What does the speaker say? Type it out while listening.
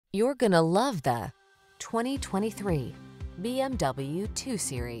You're gonna love the 2023 BMW 2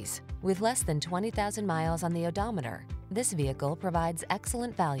 Series. With less than 20,000 miles on the odometer, this vehicle provides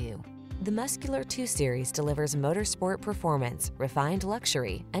excellent value. The muscular 2 Series delivers motorsport performance, refined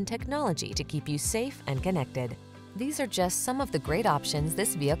luxury, and technology to keep you safe and connected. These are just some of the great options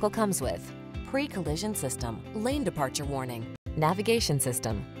this vehicle comes with: pre-collision system, lane departure warning, navigation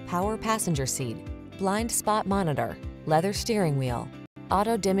system, power passenger seat, blind spot monitor, leather steering wheel,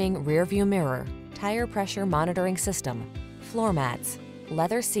 auto-dimming rearview mirror, tire pressure monitoring system, floor mats,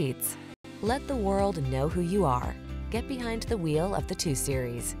 leather seats. Let the world know who you are. Get behind the wheel of the 2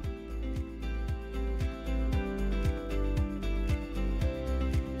 Series.